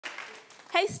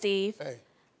Hey, Steve. Hey.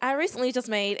 I recently just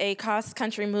made a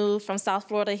cross-country move from South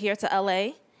Florida here to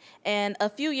LA. And a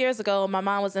few years ago, my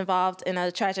mom was involved in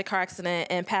a tragic car accident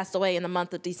and passed away in the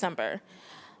month of December.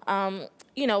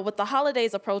 You know, with the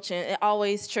holidays approaching, it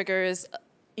always triggers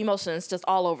emotions just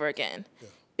all over again. Yeah.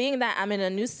 Being that I'm in a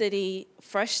new city,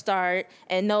 fresh start,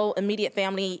 and no immediate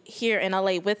family here in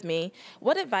LA with me,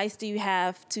 what advice do you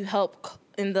have to help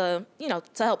to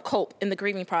help cope in the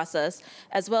grieving process,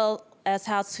 as well as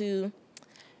how to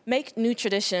make new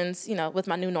traditions, with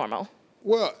my new normal?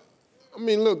 Well, I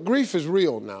mean, look, grief is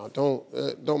real now.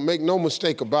 Don't make no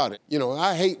mistake about it.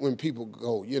 I hate when people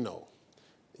go, you know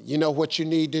what you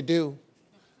need to do?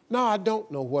 No, I don't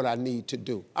know what I need to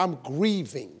do. I'm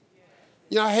grieving.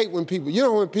 I hate when people, when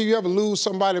you ever lose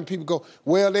somebody and people go,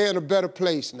 well, they're in a better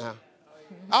place now.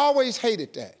 I always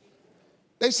hated that.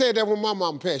 They said that when my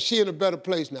mom passed, she in a better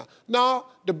place now. No,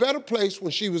 the better place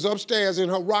when she was upstairs in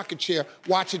her rocking chair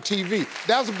watching TV.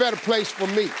 That was a better place for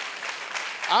me.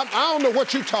 I don't know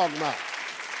what you're talking about.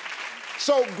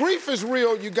 So grief is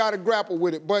real, you gotta grapple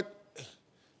with it, but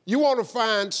you wanna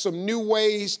find some new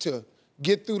ways to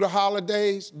get through the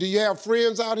holidays? Do you have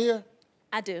friends out here?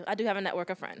 I do have a network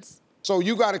of friends. So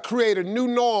you gotta create a new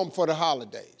norm for the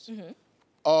holidays.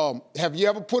 Mm-hmm. Have you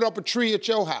ever put up a tree at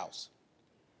your house?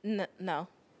 No.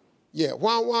 Yeah,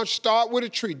 why don't you start with a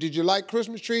tree? Did you like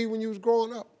Christmas trees when you was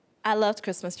growing up? I loved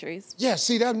Christmas trees. Yeah,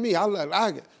 see, that's me.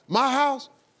 My house,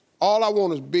 all I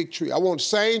want is a big tree. I want the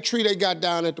same tree they got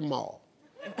down at the mall.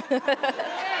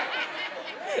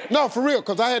 No, for real,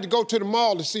 because I had to go to the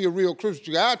mall to see a real Christmas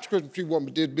tree. Our Christmas tree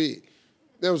wasn't this big.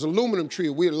 There was an aluminum tree.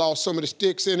 We had lost some of the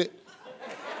sticks in it.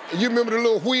 And you remember the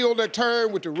little wheel that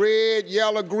turned with the red,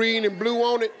 yellow, green, and blue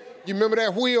on it? You remember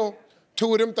that wheel?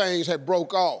 2 of them things had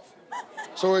broke off.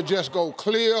 So it just go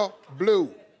clear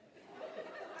blue,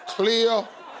 clear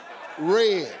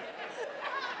red,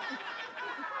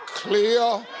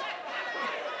 clear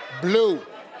blue,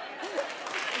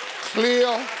 clear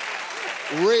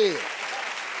red.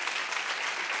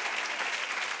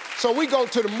 So we go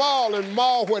to the mall, and the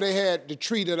mall where they had the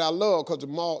tree that I love, because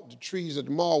the trees at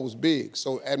the mall was big.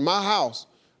 So at my house,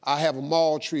 I have a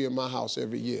mall tree in my house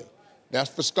every year. That's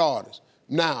for starters.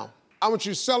 Now, I want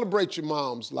you to celebrate your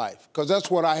mom's life, because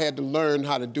that's what I had to learn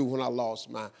how to do when I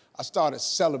lost mine. I started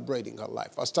celebrating her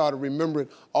life. I started remembering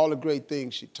all the great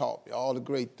things she taught me, all the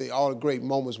great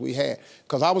moments we had.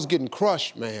 Because I was getting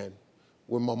crushed, man,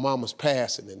 when my mom was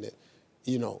passing, and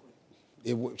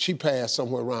she passed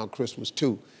somewhere around Christmas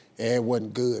too, and it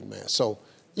wasn't good, man. So,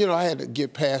 I had to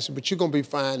get past it, but you're gonna be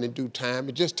fine in due time.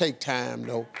 It just take time,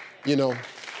 though, Ain't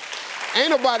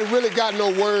nobody really got no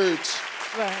words.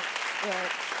 Right.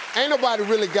 Ain't nobody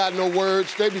really got no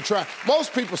words. They be trying.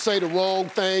 Most people say the wrong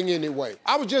thing anyway.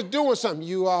 I was just doing something.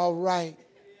 You all right?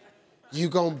 You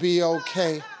gonna be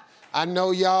okay? I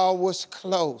know y'all was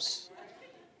close.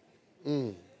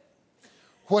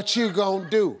 What you gonna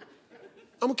do?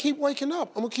 I'm gonna keep waking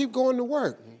up. I'm gonna keep going to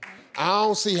work. I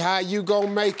don't see how you gonna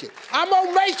make it. I'm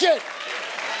gonna make it!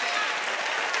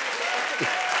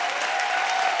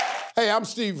 Hey, I'm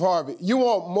Steve Harvey. You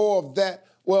want more of that?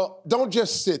 Well, don't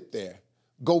just sit there.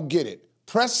 Go get it.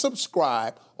 Press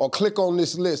subscribe or click on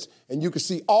this list and you can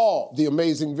see all the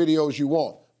amazing videos you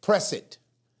want. Press it.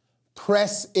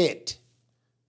 Press it.